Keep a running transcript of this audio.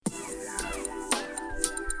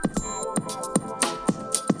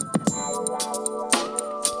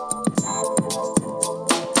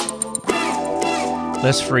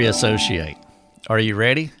Let's free associate. Are you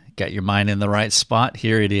ready? Got your mind in the right spot?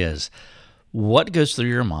 Here it is. What goes through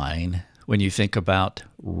your mind when you think about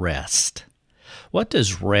rest? What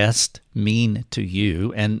does rest mean to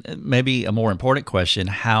you? And maybe a more important question,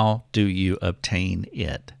 how do you obtain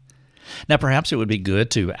it? Now, perhaps it would be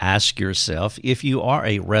good to ask yourself if you are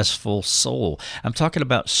a restful soul. I'm talking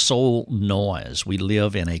about soul noise. We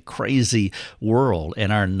live in a crazy world,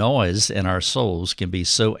 and our noise and our souls can be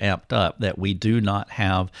so amped up that we do not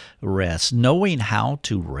have rest. Knowing how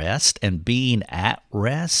to rest and being at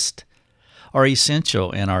rest are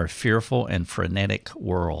essential in our fearful and frenetic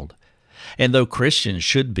world. And though Christians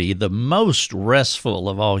should be the most restful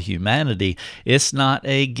of all humanity, it's not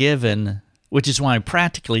a given, which is why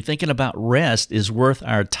practically thinking about rest is worth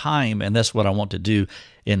our time, and that's what I want to do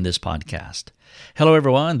in this podcast. Hello,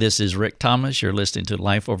 everyone. This is Rick Thomas. You're listening to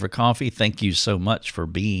Life Over Coffee. Thank you so much for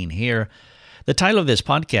being here. The title of this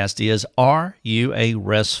podcast is, Are You a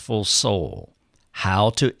Restful Soul? How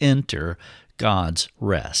to Enter God's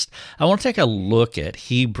Rest. I want to take a look at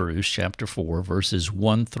Hebrews chapter 4, verses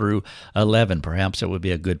 1 through 11. Perhaps it would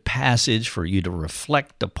be a good passage for you to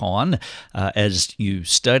reflect upon as you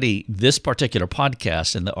study this particular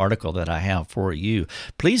podcast and the article that I have for you.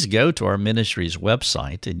 Please go to our ministry's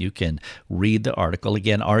website and you can read the article.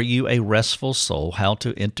 Again, Are You a Restful Soul? How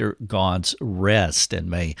to Enter God's Rest.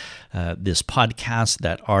 And may this podcast,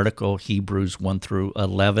 that article, Hebrews 1 through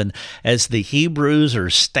 11, as the Hebrews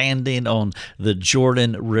are standing on the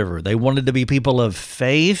Jordan River. They wanted to be people of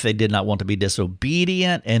faith. They did not want to be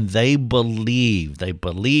disobedient, and they believed. They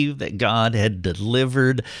believed that God had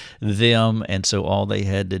delivered them, and so all they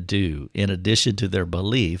had to do, in addition to their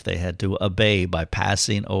belief, they had to obey by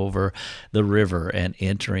passing over the river and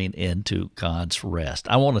entering into God's rest.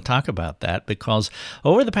 I want to talk about that because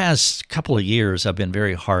over the past couple of years, I've been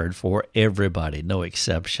very hard for everybody, no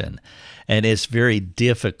exception. And it's very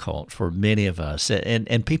difficult for many of us.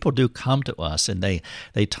 And people do come to us and they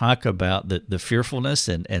talk about the fearfulness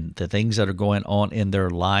and the things that are going on in their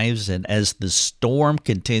lives. And as the storm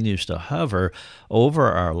continues to hover over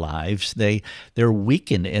our lives, they're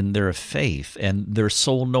weakened in their faith and their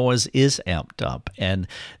soul noise is amped up. And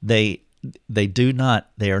they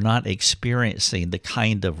are not experiencing the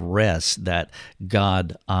kind of rest that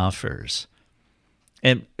God offers.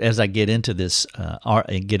 And as I get into this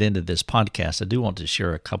podcast, I do want to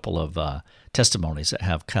share a couple of testimonies that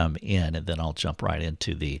have come in, and then I'll jump right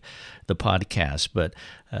into the podcast. But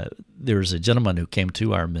there's a gentleman who came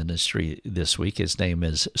to our ministry this week. His name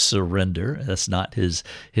is Surrender. That's not his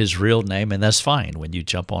real name, and that's fine. When you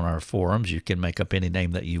jump on our forums, you can make up any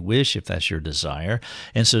name that you wish if that's your desire.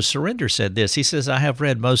 And so Surrender said this. He says, I have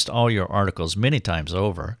read most all your articles many times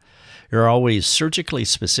over. You're always surgically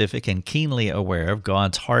specific and keenly aware of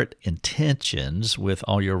God's heart intentions with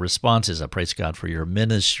all your responses. I praise God for your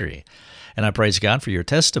ministry. And I praise God for your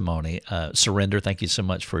testimony, Surrender. Thank you so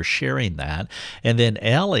much for sharing that. And then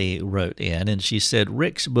Ellie wrote in, and she said,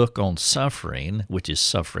 Rick's book on suffering, which is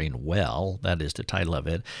Suffering Well, that is the title of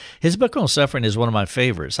it. His book on suffering is one of my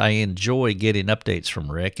favorites. I enjoy getting updates from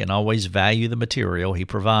Rick and always value the material he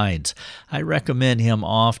provides. I recommend him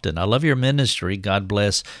often. I love your ministry. God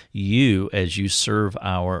bless you as you serve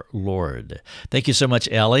our Lord. Thank you so much,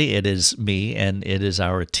 Ellie. It is me and it is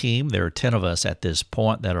our team. There are 10 of us at this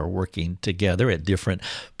point that are working together at different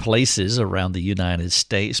places around the United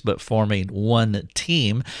States, but forming one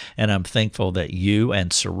team. And I'm thankful that you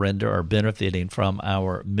and Surrender are benefiting from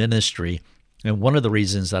our ministry. And one of the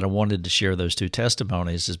reasons that I wanted to share those two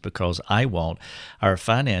testimonies is because I want our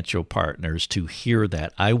financial partners to hear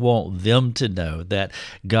that. I want them to know that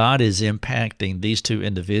God is impacting these two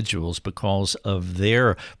individuals because of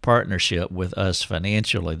their partnership with us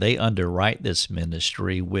financially. They underwrite this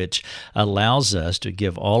ministry, which allows us to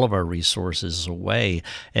give all of our resources away.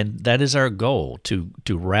 And that is our goal, to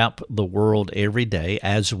wrap the world every day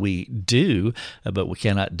as we do, but we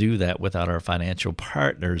cannot do that without our financial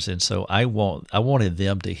partners. And so I wanted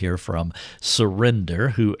them to hear from Surrender,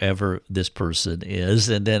 whoever this person is,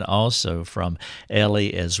 and then also from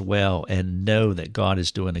Ellie as well, and know that God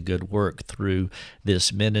is doing a good work through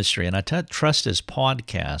this ministry. And I trust this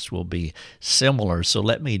podcast will be similar, so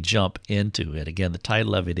let me jump into it. Again, the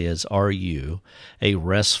title of it is, Are You a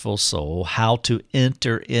Restful Soul? How to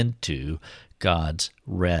Enter into God's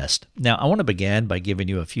Rest. Now, I want to begin by giving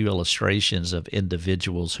you a few illustrations of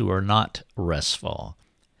individuals who are not restful.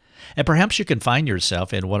 And perhaps you can find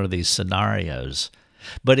yourself in one of these scenarios.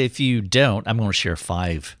 But if you don't, I'm going to share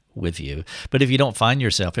 5 with you. But if you don't find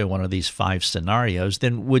yourself in one of these 5 scenarios,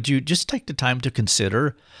 then would you just take the time to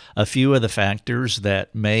consider a few of the factors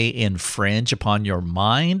that may infringe upon your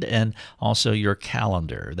mind and also your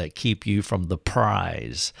calendar that keep you from the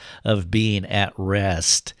prize of being at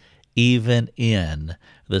rest, even in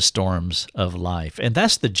the storms of life? And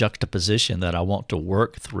that's the juxtaposition that I want to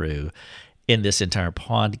work through in this entire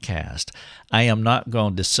podcast. I am not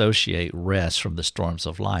going to dissociate rest from the storms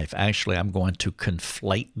of life. Actually, I'm going to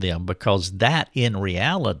conflate them, because that in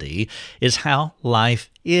reality is how life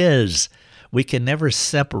is. We can never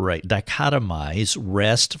separate, dichotomize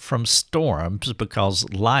rest from storms, because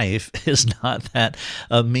life is not that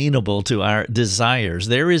amenable to our desires.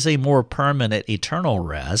 There is a more permanent, eternal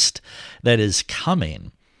rest that is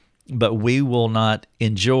coming, but we will not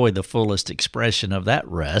enjoy the fullest expression of that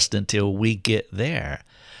rest until we get there.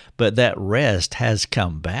 But that rest has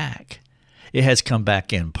come back. It has come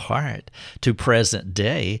back in part to present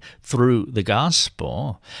day through the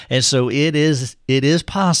gospel. And so it is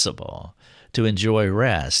possible to enjoy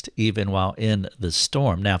rest even while in the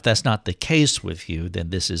storm. Now, if that's not the case with you,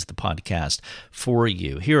 then this is the podcast for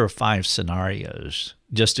you. Here are 5 scenarios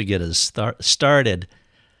just to get us started.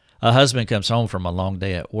 A husband comes home from a long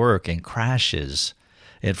day at work and crashes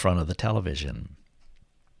in front of the television.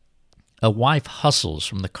 A wife hustles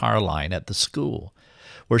from the car line at the school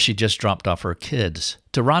where she just dropped off her kids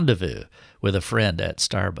to rendezvous with a friend at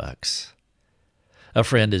Starbucks. A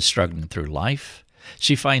friend is struggling through life.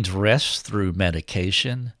 She finds rest through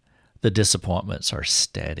medication. The disappointments are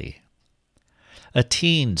steady. A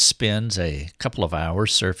teen spends a couple of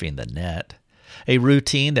hours surfing the net, a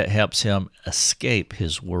routine that helps him escape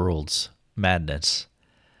his world's madness.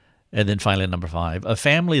 And then finally, number 5, a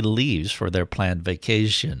family leaves for their planned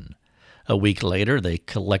vacation. A week later, they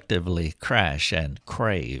collectively crash and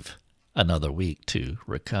crave another week to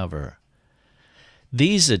recover.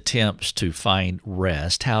 These attempts to find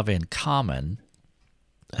rest have in common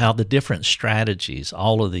how the different strategies,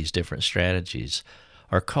 all of these different strategies,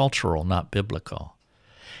 are cultural, not biblical.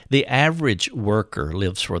 The average worker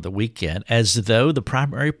lives for the weekend as though the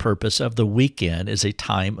primary purpose of the weekend is a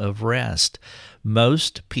time of rest.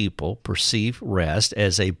 Most people perceive rest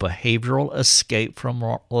as a behavioral escape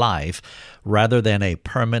from life rather than a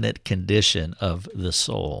permanent condition of the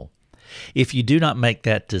soul. If you do not make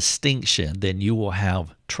that distinction, then you will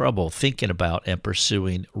have trouble thinking about and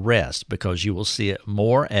pursuing rest, because you will see it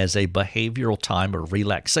more as a behavioral time of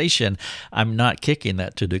relaxation. I'm not kicking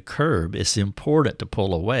that to the curb. It's important to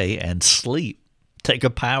pull away and sleep, take a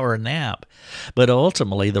power nap. But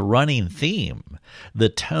ultimately, the running theme, the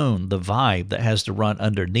tone, the vibe that has to run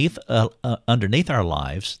underneath our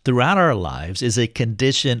lives, throughout our lives, is a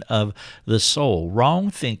condition of the soul. Wrong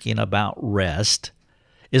thinking about rest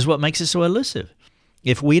is what makes it so elusive.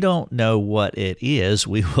 If we don't know what it is,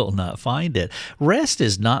 we will not find it. Rest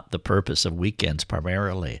is not the purpose of weekends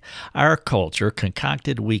primarily. Our culture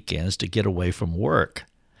concocted weekends to get away from work,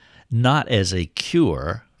 not as a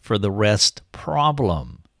cure for the rest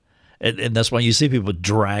problem. And that's why you see people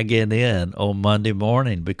dragging in on Monday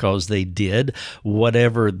morning, because they did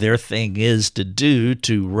whatever their thing is to do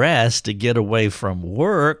to rest, to get away from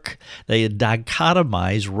work. They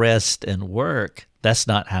dichotomize rest and work. That's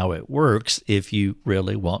not how it works if you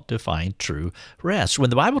really want to find true rest.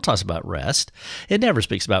 When the Bible talks about rest, it never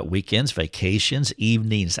speaks about weekends, vacations,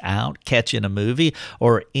 evenings out, catching a movie,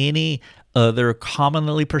 or any other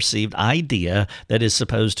commonly perceived idea that is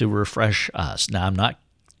supposed to refresh us. Now, I'm not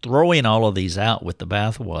throwing all of these out with the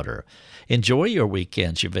bathwater. Enjoy your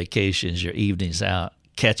weekends, your vacations, your evenings out.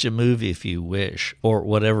 Catch a movie if you wish, or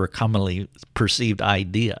whatever commonly perceived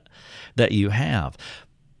idea that you have.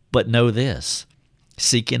 But know this.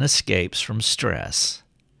 Seeking escapes from stress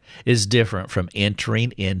is different from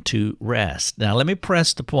entering into rest. Now, let me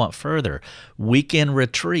press the point further. Weekend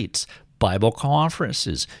retreats, Bible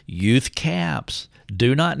conferences, youth camps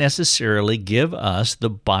do not necessarily give us the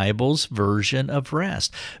Bible's version of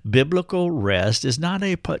rest. Biblical rest is not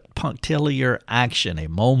a punctiliar action, a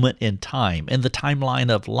moment in time, in the timeline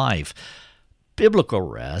of life. Biblical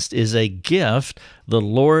rest is a gift the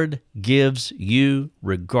Lord gives you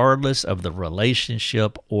regardless of the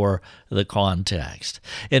relationship or the context.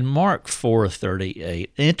 In Mark 4:38,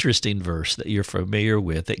 interesting verse that you're familiar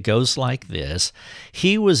with, it goes like this: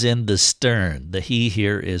 He was in the stern, the he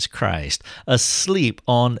here is Christ, asleep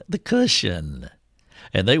on the cushion.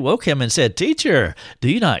 And they woke him and said, Teacher, do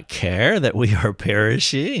you not care that we are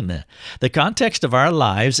perishing? The context of our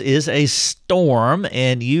lives is a storm,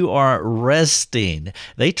 and you are resting.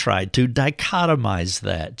 They tried to dichotomize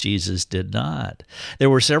that. Jesus did not. There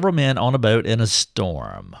were several men on a boat in a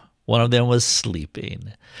storm. One of them was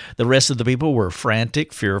sleeping. The rest of the people were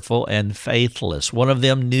frantic, fearful, and faithless. One of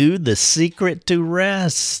them knew the secret to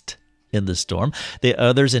rest in the storm. The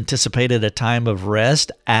others anticipated a time of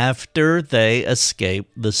rest after they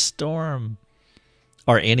escaped the storm.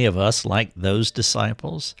 Are any of us like those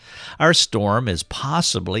disciples? Our storm is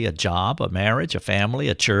possibly a job, a marriage, a family,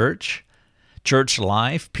 a church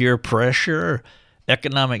life, peer pressure,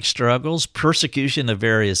 economic struggles, persecution of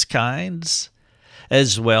various kinds,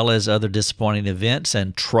 as well as other disappointing events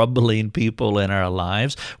and troubling people in our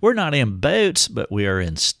lives. We're not in boats, but we are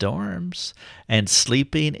in storms. And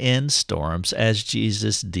sleeping in storms, as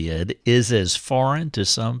Jesus did, is as foreign to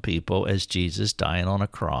some people as Jesus dying on a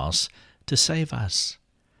cross to save us.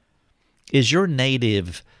 Is your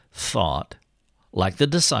native thought, like the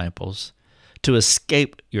disciples, to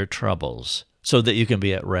escape your troubles so that you can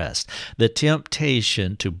be at rest? The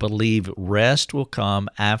temptation to believe rest will come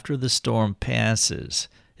after the storm passes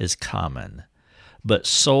is common, but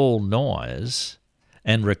soul noise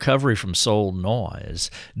and recovery from soul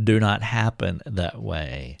noise do not happen that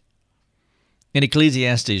way. In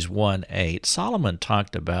Ecclesiastes 1:8, Solomon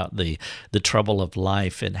talked about the trouble of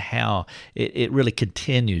life and how it really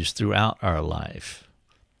continues throughout our life.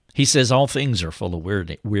 He says all things are full of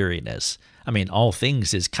weariness. I mean, all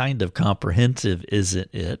things is kind of comprehensive, isn't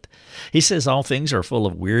it? He says all things are full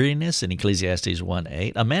of weariness in Ecclesiastes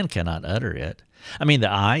 1:8. A man cannot utter it. I mean, the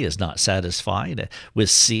eye is not satisfied with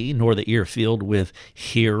seeing, nor the ear filled with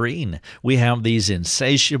hearing. We have these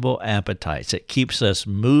insatiable appetites. It keeps us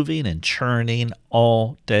moving and churning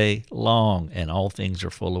all day long, and all things are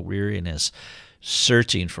full of weariness.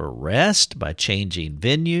 Searching for rest by changing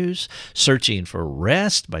venues, searching for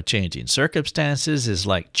rest by changing circumstances is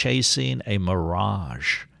like chasing a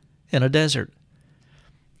mirage in a desert.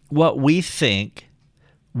 What we think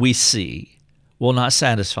we see will not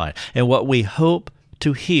satisfy, and what we hope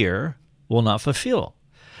to hear will not fulfill.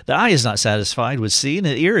 The eye is not satisfied with seeing,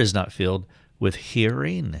 the ear is not filled with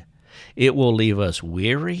hearing. It will leave us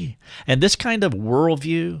weary. And this kind of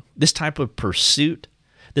worldview, this type of pursuit,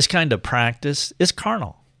 this kind of practice is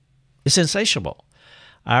carnal. It's insatiable.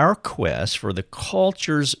 Our quest for the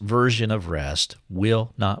culture's version of rest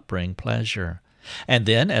will not bring pleasure. And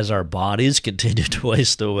then as our bodies continue to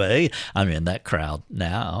waste away, I'm in that crowd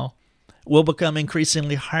now, we'll become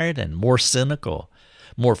increasingly hardened, more cynical,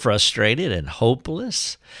 more frustrated and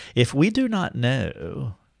hopeless. If we do not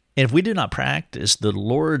know, and if we do not practice the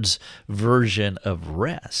Lord's version of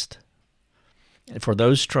rest, for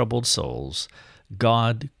those troubled souls,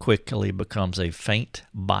 God quickly becomes a faint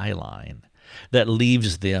byline that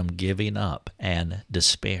leaves them giving up and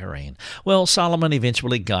despairing. Well, Solomon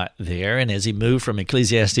eventually got there, and as he moved from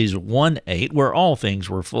Ecclesiastes 1:8, where all things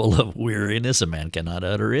were full of weariness, a man cannot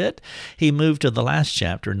utter it, he moved to the last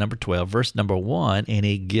chapter, number 12, verse number 1, and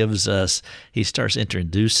he starts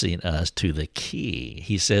introducing us to the key.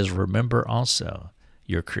 He says, remember also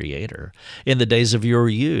your Creator in the days of your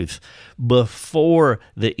youth, before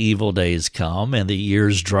the evil days come and the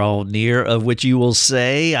years draw near, of which you will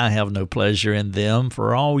say, I have no pleasure in them.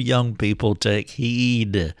 For all young people take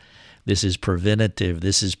heed. This is preventative.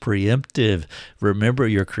 This is preemptive. Remember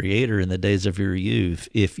your Creator in the days of your youth.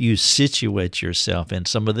 If you situate yourself in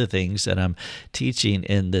some of the things that I'm teaching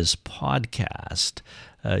in this podcast,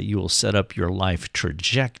 you will set up your life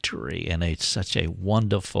trajectory in such a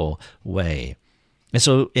wonderful way. And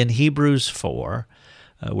so in Hebrews 4,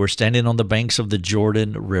 we're standing on the banks of the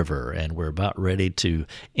Jordan River, and we're about ready to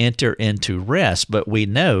enter into rest. But we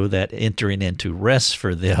know that entering into rest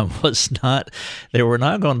for them they were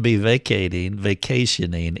not going to be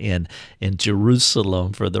vacationing in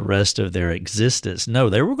Jerusalem for the rest of their existence. No,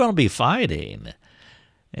 they were going to be fighting.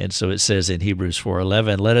 And so it says in Hebrews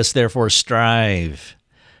 4:11, let us therefore strive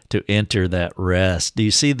to enter that rest. Do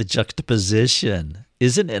you see the juxtaposition?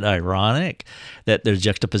 Isn't it ironic that there's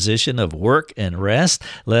juxtaposition of work and rest?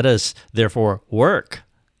 Let us therefore work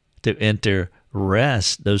to enter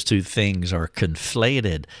rest. Those two things are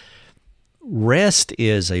conflated. Rest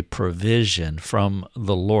is a provision from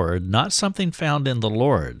the Lord, not something found in the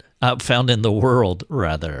world,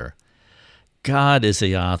 rather. God is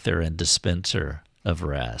the author and dispenser of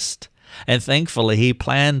rest. And thankfully, He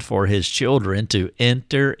planned for His children to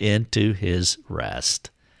enter into His rest.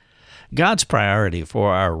 God's priority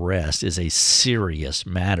for our rest is a serious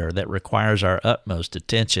matter that requires our utmost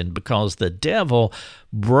attention, because the devil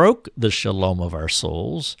broke the shalom of our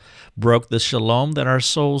souls, broke the shalom that our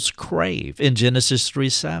souls crave in Genesis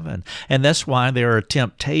 3:7. And that's why there are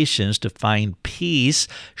temptations to find peace,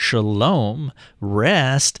 shalom,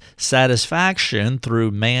 rest, satisfaction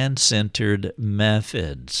through man-centered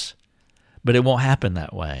methods. But it won't happen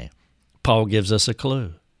that way. Paul gives us a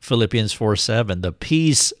clue. Philippians 4:7, the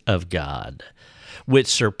peace of God, which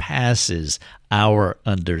surpasses our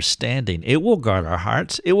understanding. It will guard our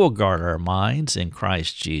hearts. It will guard our minds in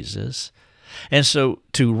Christ Jesus. And so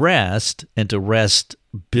to rest, and to rest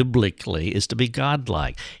biblically, is to be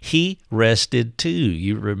godlike. He rested too.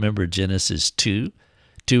 You remember Genesis 2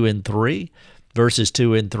 and 3. Verses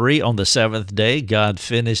 2 and 3, on the seventh day, God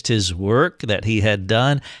finished his work that he had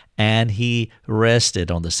done, and he rested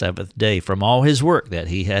on the seventh day from all his work that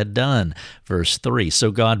he had done. Verse 3, so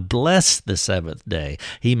God blessed the seventh day.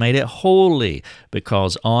 He made it holy,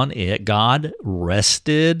 because on it God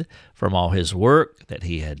rested from all his work that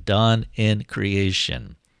he had done in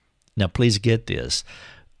creation. Now, please get this.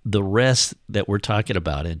 The rest that we're talking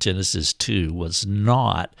about in Genesis 2 was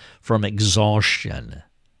not from exhaustion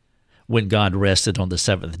when God rested on the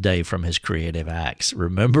seventh day from his creative acts.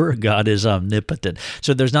 Remember, God is omnipotent.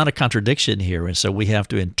 So there's not a contradiction here, and so we have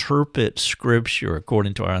to interpret Scripture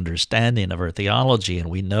according to our understanding of our theology, and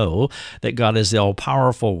we know that God is the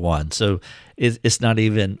all-powerful one. So it's not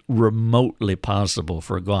even remotely possible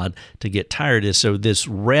for God to get tired. And so this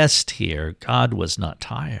rest here, God was not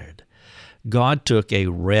tired. God took a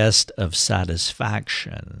rest of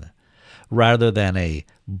satisfaction rather than a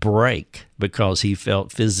break because he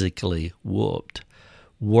felt physically whooped.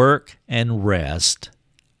 Work and rest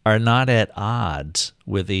are not at odds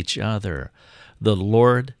with each other. The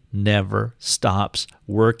Lord never stops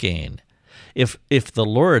working. If the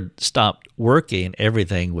Lord stopped working,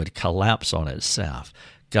 everything would collapse on itself.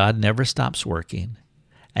 God never stops working,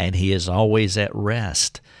 and he is always at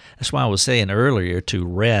rest. That's why I was saying earlier, to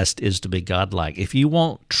rest is to be godlike. If you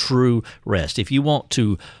want true rest, if you want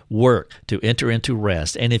to work, to enter into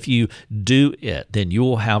rest, and if you do it, then you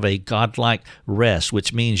will have a godlike rest,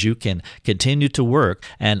 which means you can continue to work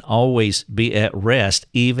and always be at rest,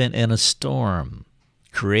 even in a storm.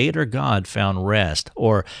 Creator God found rest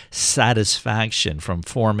or satisfaction from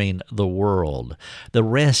forming the world. The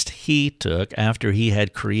rest he took after he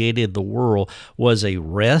had created the world was a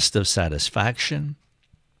rest of satisfaction,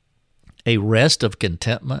 a rest of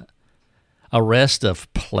contentment, a rest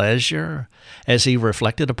of pleasure as he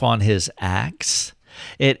reflected upon his acts.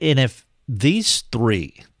 And if these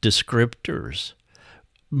three descriptors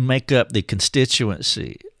make up the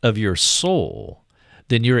constituency of your soul,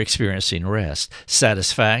 then you're experiencing rest.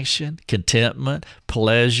 Satisfaction, contentment,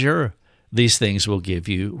 pleasure, these things will give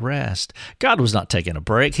you rest. God was not taking a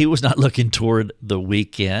break. He was not looking toward the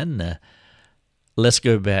weekend. Let's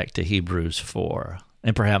go back to Hebrews 4.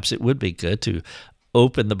 And perhaps it would be good to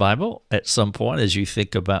open the Bible at some point as you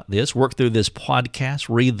think about this. Work through this podcast,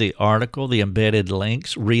 read the article, the embedded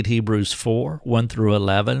links, read Hebrews 4, 1 through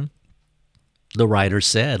 11. The writer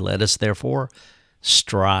said, let us therefore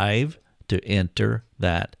strive to enter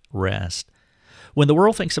that rest. When the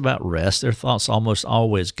world thinks about rest, their thoughts almost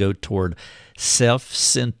always go toward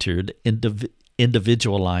self-centered,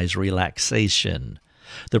 individualized relaxation,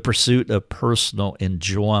 the pursuit of personal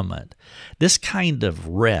enjoyment. This kind of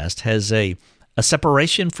rest has a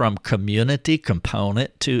separation from community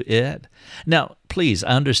component to it. Now, please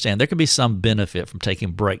understand, there can be some benefit from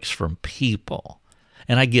taking breaks from people,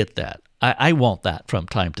 and I get that. I want that from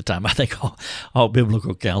time to time. I think all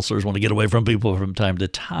biblical counselors want to get away from people from time to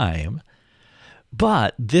time.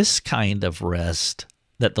 But this kind of rest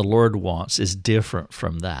that the Lord wants is different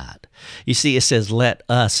from that. You see, it says, let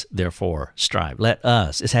us therefore strive. Let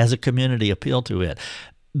us. It has a community appeal to it.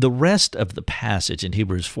 The rest of the passage in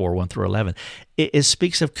Hebrews 4, 1 through 11, it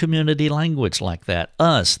speaks of community language like that.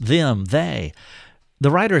 Us, them, they. The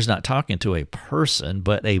writer is not talking to a person,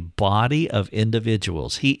 but a body of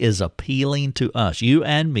individuals. He is appealing to us, you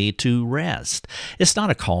and me, to rest. It's not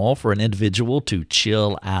a call for an individual to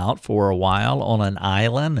chill out for a while on an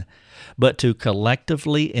island, but to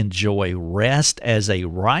collectively enjoy rest as a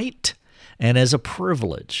right and as a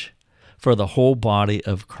privilege for the whole body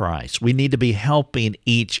of Christ. We need to be helping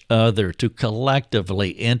each other to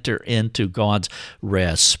collectively enter into God's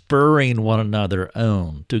rest, spurring one another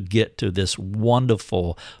on to get to this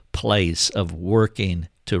wonderful place of working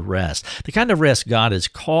to rest. The kind of rest God is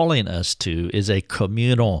calling us to is a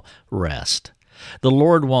communal rest. The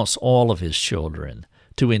Lord wants all of his children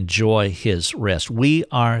to enjoy his rest. We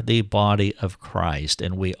are the body of Christ,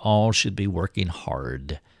 and we all should be working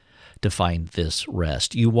hard to find this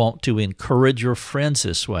rest. You want to encourage your friends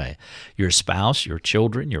this way, your spouse, your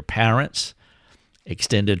children, your parents,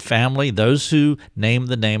 extended family, those who name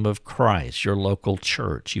the name of Christ, your local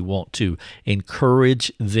church. You want to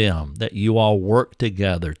encourage them that you all work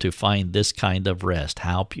together to find this kind of rest.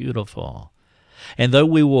 How beautiful. And though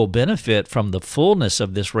we will benefit from the fullness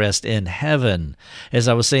of this rest in heaven, as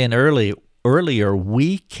I was saying earlier, earlier,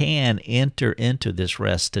 we can enter into this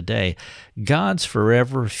rest today. God's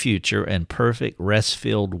forever future and perfect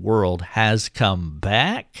rest-filled world has come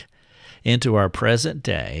back into our present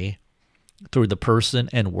day through the person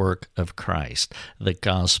and work of Christ, the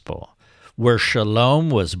gospel. Where shalom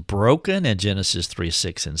was broken in Genesis 3,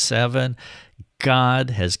 6, and 7, God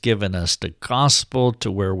has given us the gospel to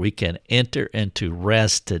where we can enter into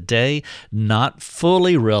rest today, not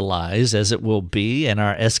fully realized as it will be in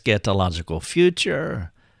our eschatological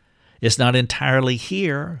future. It's not entirely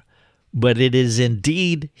here, but it is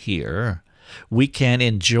indeed here. We can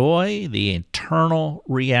enjoy the eternal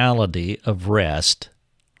reality of rest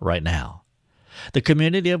right now. The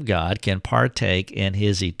community of God can partake in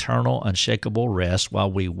His eternal, unshakable rest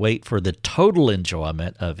while we wait for the total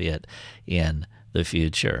enjoyment of it in the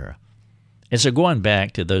future. And so going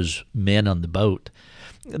back to those men on the boat,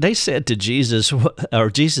 they said to Jesus, or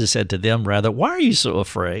Jesus said to them rather, "Why are you so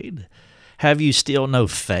afraid? Have you still no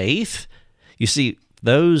faith?" You see,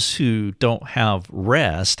 those who don't have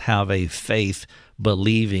rest have a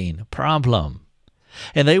faith-believing problem.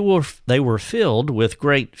 And they were filled with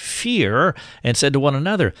great fear and said to one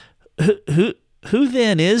another, Who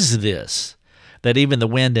then is this, that even the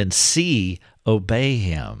wind and sea obey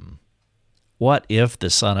him? What if the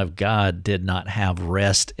Son of God did not have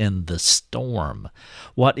rest in the storm?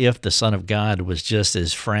 What if the Son of God was just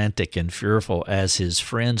as frantic and fearful as his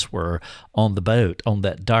friends were on the boat on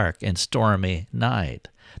that dark and stormy night?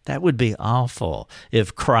 That would be awful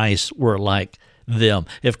if Christ were like them,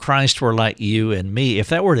 if Christ were like you and me. If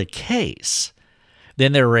that were the case,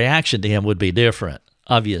 then their reaction to him would be different,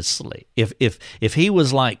 obviously. If he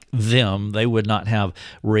was like them, they would not have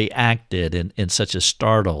reacted in such a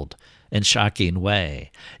startled and shocking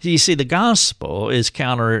way. You see, the gospel is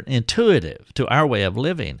counterintuitive to our way of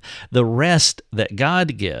living. The rest that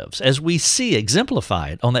God gives, as we see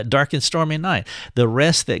exemplified on that dark and stormy night, the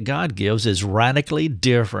rest that God gives is radically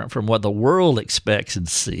different from what the world expects and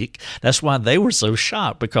seeks. That's why they were so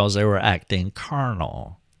shocked, because they were acting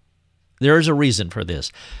carnal. There is a reason for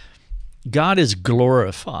this. God is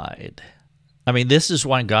glorified. I mean, this is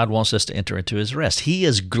why God wants us to enter into His rest. He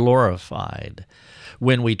is glorified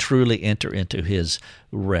when we truly enter into His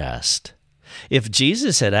rest. If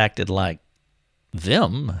Jesus had acted like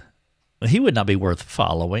them, He would not be worth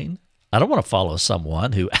following. I don't want to follow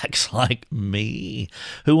someone who acts like me.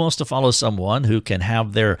 Who wants to follow someone who can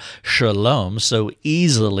have their shalom so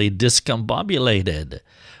easily discombobulated?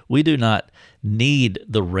 We do not need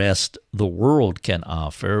the rest the world can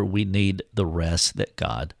offer. We need the rest that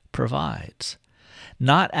God provides.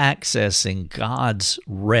 Not accessing God's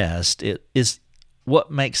rest is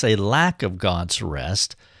what makes a lack of God's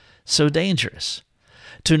rest so dangerous.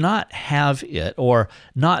 To not have it or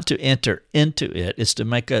not to enter into it is to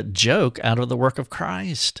make a joke out of the work of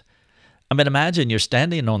Christ. I mean, imagine you're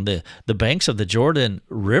standing on the banks of the Jordan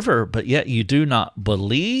River, but yet you do not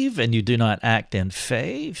believe and you do not act in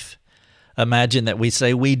faith. Imagine that we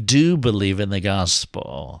say we do believe in the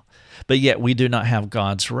gospel, but yet we do not have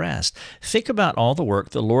God's rest. Think about all the work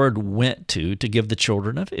the Lord went to give the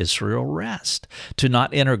children of Israel rest. To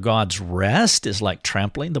not enter God's rest is like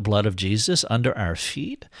trampling the blood of Jesus under our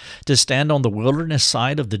feet. To stand on the wilderness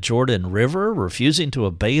side of the Jordan River, refusing to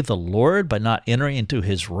obey the Lord by not entering into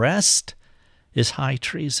His rest, is high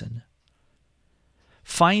treason.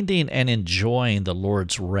 Finding and enjoying the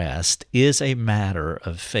Lord's rest is a matter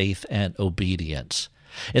of faith and obedience.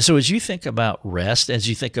 And so as you think about rest, as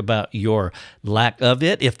you think about your lack of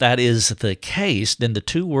it, if that is the case, then the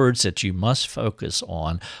two words that you must focus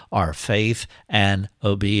on are faith and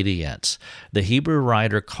obedience. The Hebrew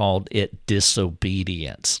writer called it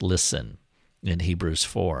disobedience. Listen, in Hebrews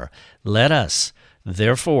 4, let us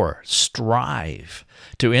therefore strive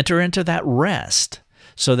to enter into that rest,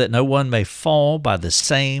 so that no one may fall by the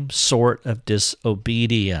same sort of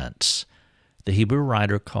disobedience. The Hebrew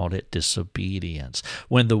writer called it disobedience.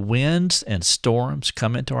 When the winds and storms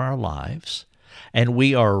come into our lives, and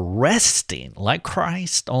we are resting like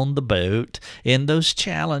Christ on the boat in those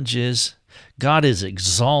challenges, God is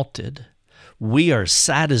exalted, we are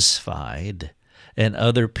satisfied, and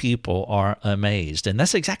other people are amazed. And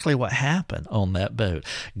that's exactly what happened on that boat.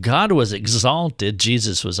 God was exalted.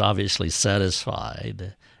 Jesus was obviously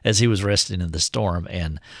satisfied as He was resting in the storm.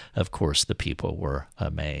 And, of course, the people were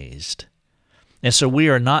amazed. And so we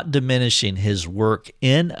are not diminishing His work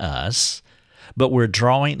in us, but we're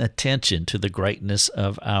drawing attention to the greatness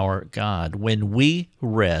of our God. When we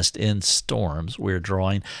rest in storms, we're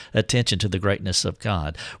drawing attention to the greatness of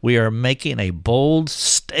God. We are making a bold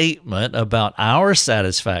statement about our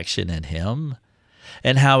satisfaction in Him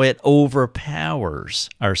and how it overpowers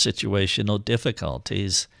our situational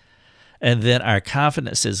difficulties. And then our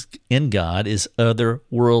confidence in God is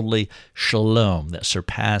otherworldly shalom that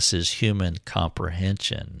surpasses human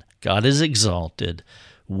comprehension. God is exalted,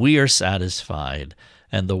 we are satisfied,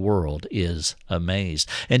 and the world is amazed.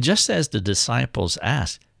 And just as the disciples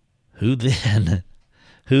asked, who then?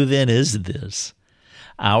 Who then is this?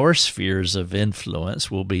 Our spheres of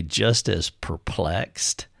influence will be just as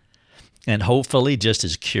perplexed and hopefully just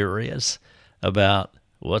as curious about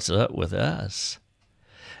what's up with us.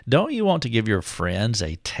 Don't you want to give your friends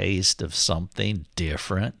a taste of something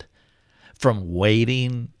different from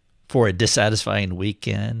waiting for a dissatisfying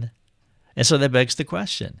weekend? And so that begs the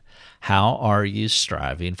question, how are you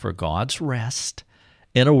striving for God's rest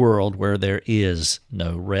in a world where there is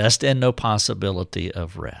no rest and no possibility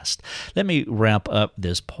of rest? Let me wrap up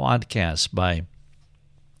this podcast by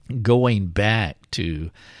going back to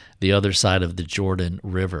the other side of the Jordan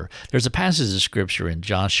River. There's a passage of Scripture in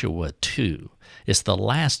Joshua 2. It's the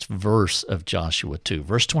last verse of Joshua 2,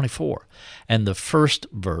 verse 24, and the first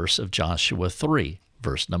verse of Joshua 3,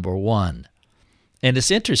 verse number 1. And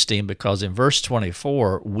it's interesting because in verse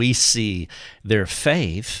 24, we see their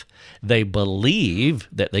faith. They believe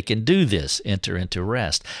that they can do this, enter into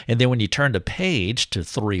rest. And then when you turn the page to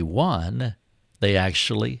 3:1, they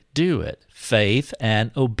actually do it. Faith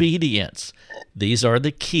and obedience. These are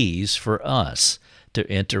the keys for us to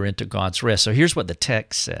enter into God's rest. So here's what the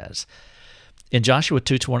text says. In Joshua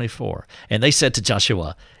 2:24, and they said to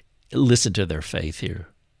Joshua, listen to their faith here.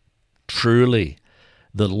 Truly,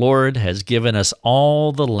 the Lord has given us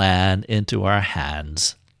all the land into our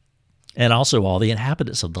hands, and also all the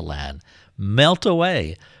inhabitants of the land melt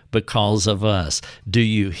away because of us. Do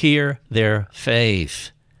you hear their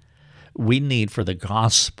faith? We need for the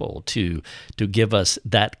gospel to give us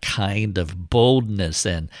that kind of boldness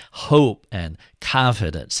and hope and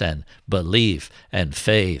confidence and belief and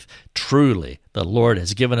faith. Truly, the Lord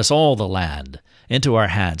has given us all the land into our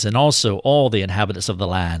hands, and also all the inhabitants of the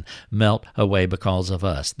land melt away because of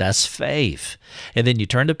us. That's faith. And then you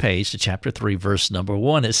turn the page to chapter 3, verse number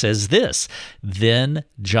 1. It says this, Then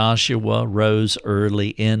Joshua rose early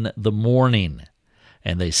in the morning,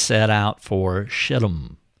 and they set out for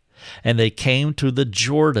Shittim. And they came to the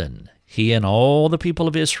Jordan, he and all the people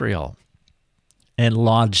of Israel, and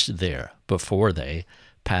lodged there before they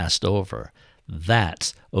passed over.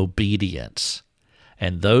 That's obedience.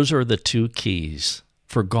 And those are the two keys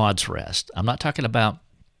for God's rest. I'm not talking about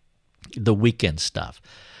the weekend stuff,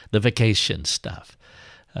 the vacation stuff,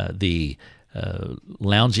 the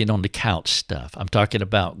lounging on the couch stuff. I'm talking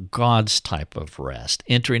about God's type of rest,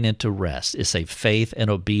 entering into rest. It's a faith and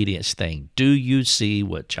obedience thing. Do you see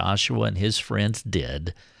what Joshua and his friends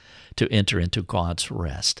did to enter into God's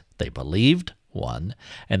rest? They believed, 1,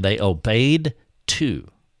 and they obeyed, 2.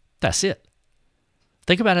 That's it.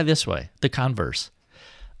 Think about it this way, the converse.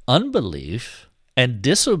 Unbelief and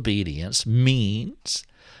disobedience means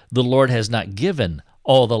the Lord has not given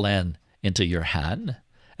all the land into your hand,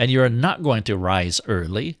 and you're not going to rise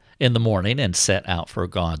early in the morning and set out for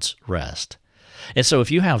God's rest. And so if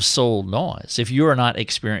you have soul noise, if you are not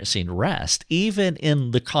experiencing rest, even in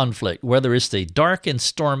the conflict, whether it's the dark and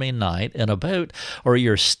stormy night in a boat, or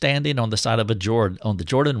you're standing on the side of on the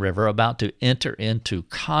Jordan River about to enter into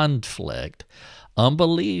conflict,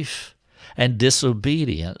 unbelief and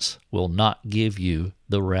disobedience will not give you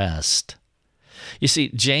the rest. You see,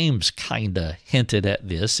 James kind of hinted at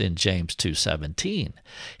this in James 2:17.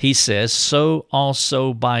 He says, so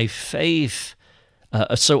also faith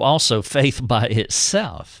by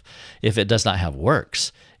itself, if it does not have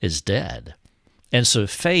works, is dead. And so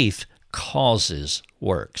faith causes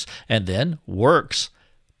works, and then works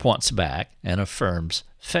points back and affirms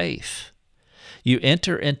faith. You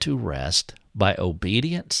enter into rest by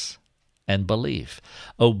obedience and belief.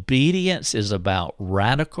 Obedience is about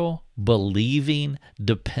radical, believing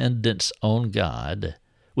dependence on God,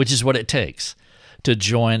 which is what it takes to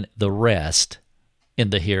join the rest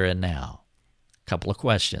in the here and now. A couple of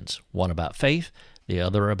questions, one about faith, the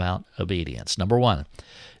other about obedience. Number 1,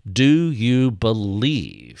 do you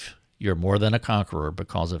believe you're more than a conqueror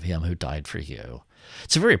because of him who died for you?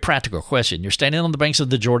 It's a very practical question. You're standing on the banks of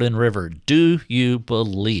the Jordan River. Do you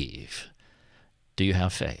believe? Do you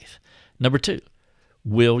have faith? Number 2,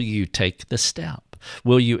 will you take the step?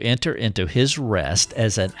 Will you enter into his rest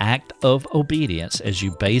as an act of obedience as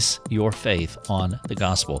you base your faith on the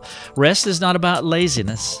gospel? Rest is not about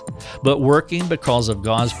laziness, but working because of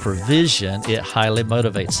God's provision. It highly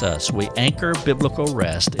motivates us. We anchor biblical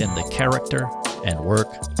rest in the character and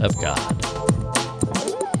work of God.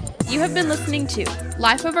 You have been listening to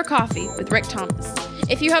Life Over Coffee with Rick Thomas.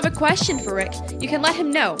 If you have a question for Rick, you can let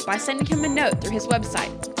him know by sending him a note through his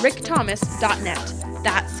website, rickthomas.net.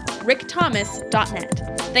 That's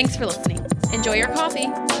rickthomas.net. Thanks for listening. Enjoy your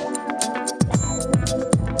coffee.